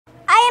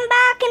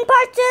in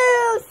part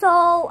 2.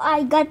 So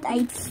I got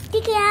a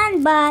sticky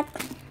hand, but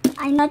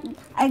I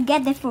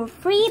get it for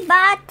free,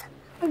 but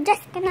we're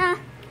just gonna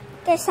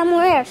get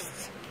somewhere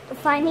else to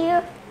find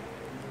here.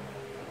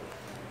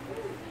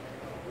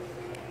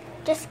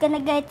 Just gonna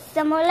get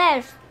somewhere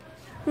else.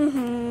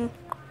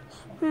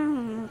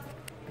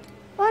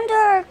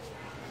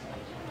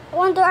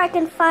 Wonder I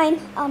can find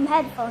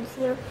headphones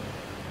here.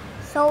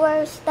 So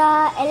where's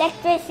the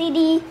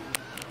electricity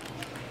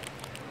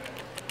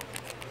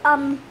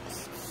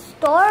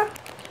store?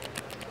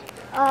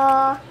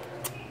 Oh,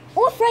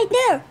 it's right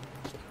there.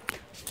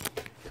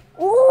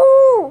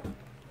 Ooh,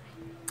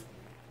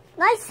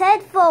 nice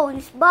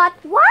headphones, but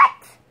what?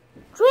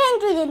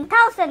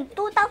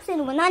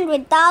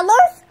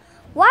 $2,100?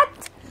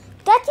 What?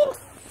 That's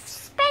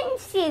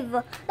expensive.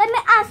 Let me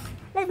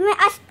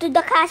ask to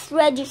the cash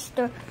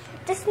register.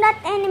 Does not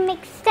any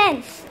make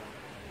sense.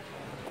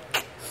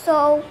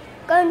 So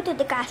going to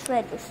the cash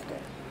register.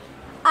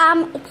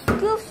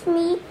 Excuse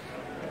me.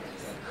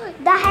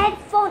 The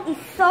headphone is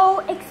so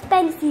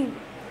expensive.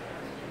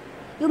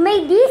 You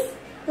made this?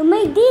 You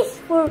made this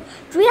for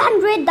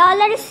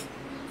 $300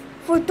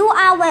 for 2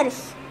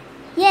 hours.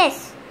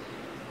 Yes.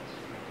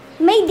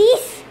 You made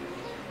this?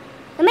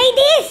 You made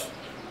this?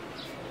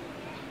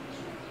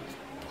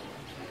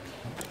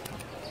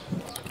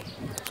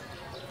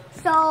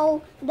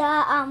 So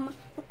the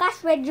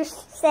cash register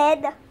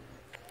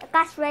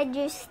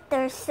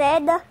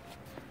said,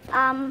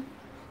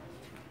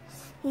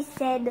 he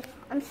said,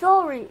 I'm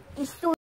sorry, it's too